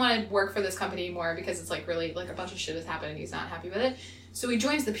that he doesn't want to work for this company anymore because it's like really like a bunch of shit has happened and he's not happy with it. So he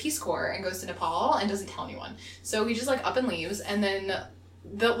joins the Peace Corps and goes to Nepal and doesn't tell anyone. So he just like up and leaves and then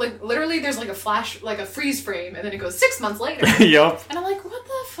literally there's like a flash, like a freeze frame and then it goes 6 months later. Yep. And I'm like, what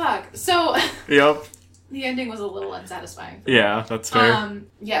the fuck? So yep. The ending was a little unsatisfying. Yeah, that's fair.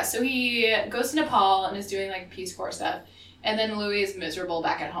 So he goes to Nepal and is doing like Peace Corps stuff. And then Louis is miserable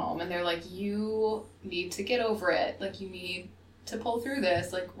back at home and they're like, you need to get over it. Like you need to pull through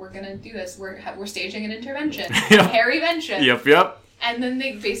this. Like we're gonna do this. We're staging an intervention. Yep. Harry-vention. Yep. And then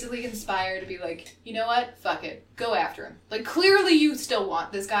they basically conspire to be like, you know what? Fuck it. Go after him. Like, clearly you still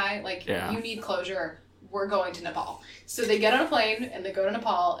want this guy. Like, you need closure. We're going to Nepal. So they get on a plane, and they go to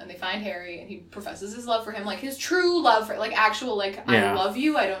Nepal, and they find Harry, and he professes his love for him. Like, his true love for, like, actual, like, I love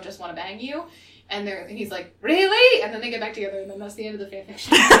you. I don't just want to bang you. And he's like, really? And then they get back together, and then that's the end of the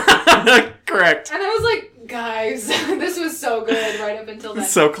fanfiction. Correct. And I was like, guys, this was so good right up until then.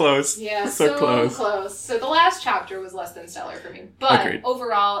 So close. Yeah, so close. So the last chapter was less than stellar for me. But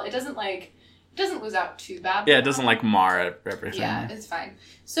overall, it doesn't lose out too bad. Yeah, it doesn't like mar everything. Yeah, it's fine.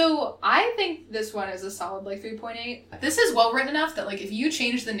 So I think this one is a solid like 3.8. This is well written enough that like if you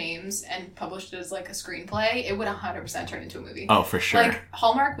changed the names and published it as like a screenplay, it would 100% turn into a movie. Oh, for sure. Like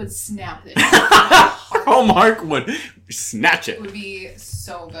Hallmark would snap it. Hallmark would snatch it. It would be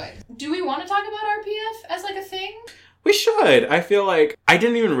so good. Do we want to talk about RPF as like a thing? We should. I feel like I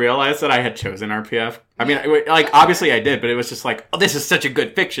didn't even realize that I had chosen RPF. I mean, like, obviously I did, but it was just like, oh, this is such a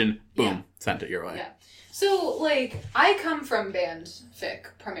good fiction. Boom. Sent it your way. Yeah. So, like, I come from band fic,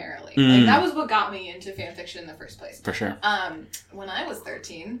 primarily. Like, that was what got me into fanfiction in the first place. For sure. When I was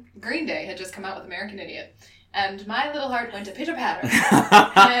 13, Green Day had just come out with American Idiot. And my little heart went to pitter-patter.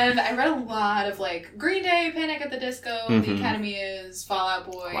 And I read a lot of, like, Green Day, Panic at the Disco, The Academy is, Fall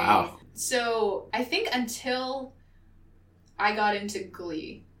Out Boy. Wow. So, I think until I got into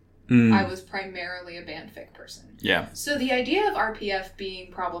Glee, I was primarily a fanfic person. Yeah. So the idea of RPF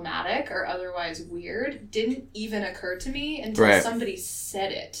being problematic or otherwise weird didn't even occur to me until somebody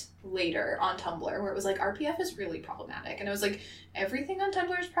said it later on Tumblr, where it was like, RPF is really problematic. And I was like, everything on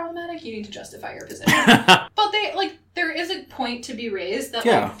Tumblr is problematic? You need to justify your position. But there is a point to be raised that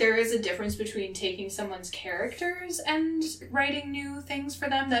like, there is a difference between taking someone's characters and writing new things for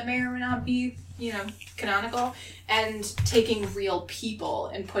them that may or may not be, canonical, and taking real people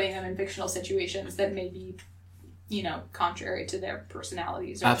and putting them in fictional situations that may be, contrary to their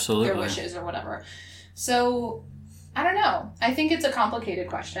personalities or their wishes or whatever. So I don't know. I think it's a complicated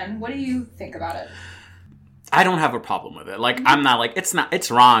question. What do you think about it? I don't have a problem with it. Like, I'm not like,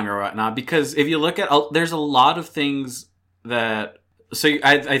 it's wrong or whatnot, because if you look at, there's a lot of things that, so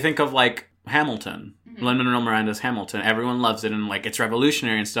I think of like Hamilton, Lin-Manuel Miranda's Hamilton. Everyone loves it and like it's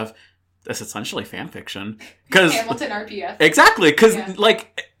revolutionary and stuff. That's essentially fan fiction. Hamilton RPF. Exactly, because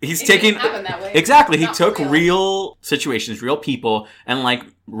like he's taking didn't happen that way. Exactly, he Not took real. real situations, real people, and like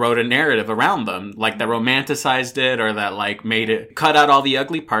wrote a narrative around them, like that romanticized it or that like made it cut out all the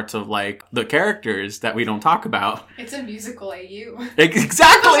ugly parts of like the characters that we don't talk about. It's a musical AU.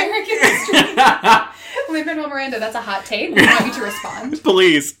 Exactly. American history. Lin-Manuel Miranda, that's a hot take. We want you to respond.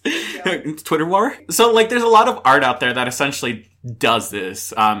 Please. go. Twitter war. So like there's a lot of art out there that essentially does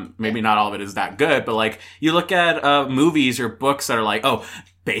this. Maybe not all of it is that good, but like you look at movies or books that are like, oh,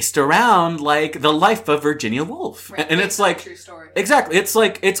 based around like the life of Virginia Woolf. Right, and based it's on a like true story. Exactly. It's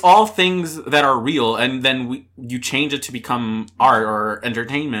like it's all things that are real, and then you change it to become art or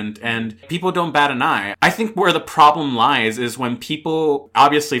entertainment, and people don't bat an eye. I think where the problem lies is when people,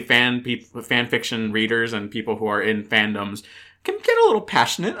 obviously fan fiction readers and people who are in fandoms, can get a little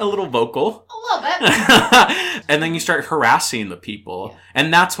passionate, a little vocal. A little bit. And then you start harassing the people. Yeah.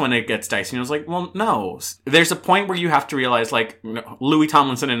 And that's when it gets dicey. And I was like, well, no. There's a point where you have to realize, like, Louis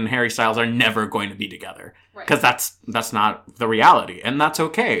Tomlinson and Harry Styles are never going to be together. Because that's not the reality. And that's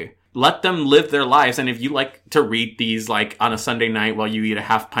okay. Let them live their lives. And if you like to read these, like, on a Sunday night while you eat a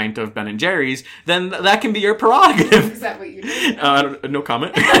half pint of Ben & Jerry's, then that can be your prerogative. Is that what you do? No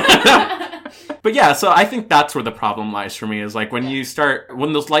comment. But yeah, so I think that's where the problem lies for me, is like when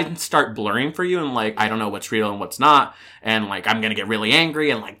those lines start blurring for you and like, I don't know what's real and what's not, and like, I'm gonna get really angry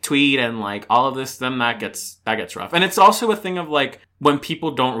and like tweet and like all of this, then that gets rough. And it's also a thing of like, when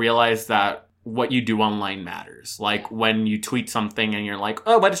people don't realize that what you do online matters. Like when you tweet something and you're like,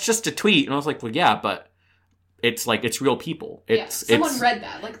 oh, but it's just a tweet. And I was like, well, yeah, but it's like, it's real people. Someone read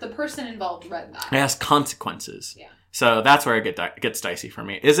that. Like the person involved read that. It has consequences. Yeah. So that's where it gets dicey for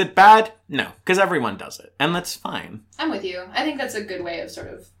me. Is it bad? No, because everyone does it, and that's fine. I'm with you. I think that's a good way of sort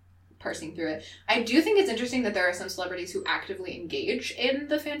of parsing through it. I do think it's interesting that there are some celebrities who actively engage in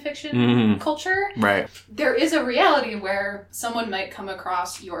the fanfiction culture. Right. There is a reality where someone might come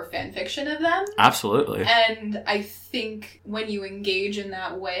across your fanfiction of them. Absolutely. And I think when you engage in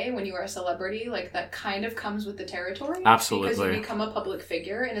that way, when you are a celebrity, like that kind of comes with the territory. Absolutely. Because you become a public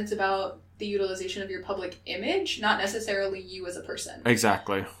figure, and it's about the utilization of your public image, not necessarily you as a person.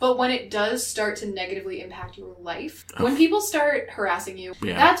 Exactly. But when it does start to negatively impact your life, when people start harassing you,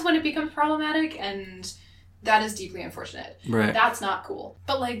 Yeah. that's when it becomes problematic, and that is deeply unfortunate. Right. That's not cool.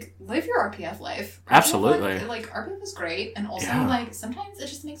 But like, live your RPF life. Absolutely. Like RPF is great, and also like sometimes it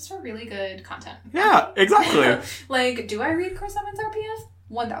just makes for really good content. Yeah, exactly. Like, do I read Chris Evans' RPF?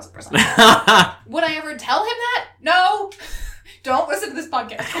 1,000%. Would I ever tell him that? No. Don't listen to this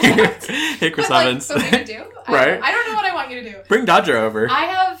podcast. Hey, Chris Evans. But we do. Right. I don't know what I want you to do. Bring Dodger over. I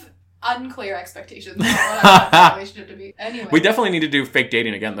have unclear expectations about what I want the relationship to be. Anyway. We definitely need to do fake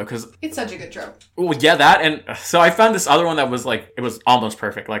dating again, though, because it's such a good trope. Well, yeah, that, and so I found this other one that was like, it was almost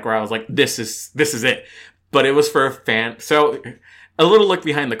perfect, like where I was like, this is it. But it was for a fan. So a little look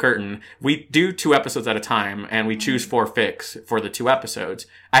behind the curtain. We do 2 episodes at a time, and we choose 4 fics for the 2 episodes.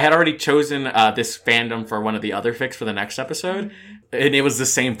 I had already chosen this fandom for one of the other fics for the next episode, and it was the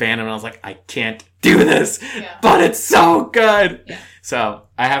same fandom, and I was like, I can't do this, but it's so good. Yeah. So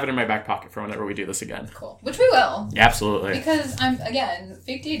I have it in my back pocket for whenever we do this again. Cool. Which we will. Absolutely. Because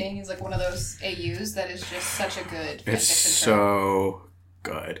fake dating is like one of those AUs that is just such a good It's so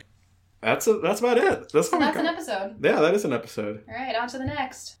good. That's about it. That's an episode. Yeah, that is an episode. All right, on to the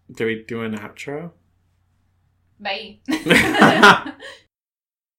next. Do we do an outro? Bye.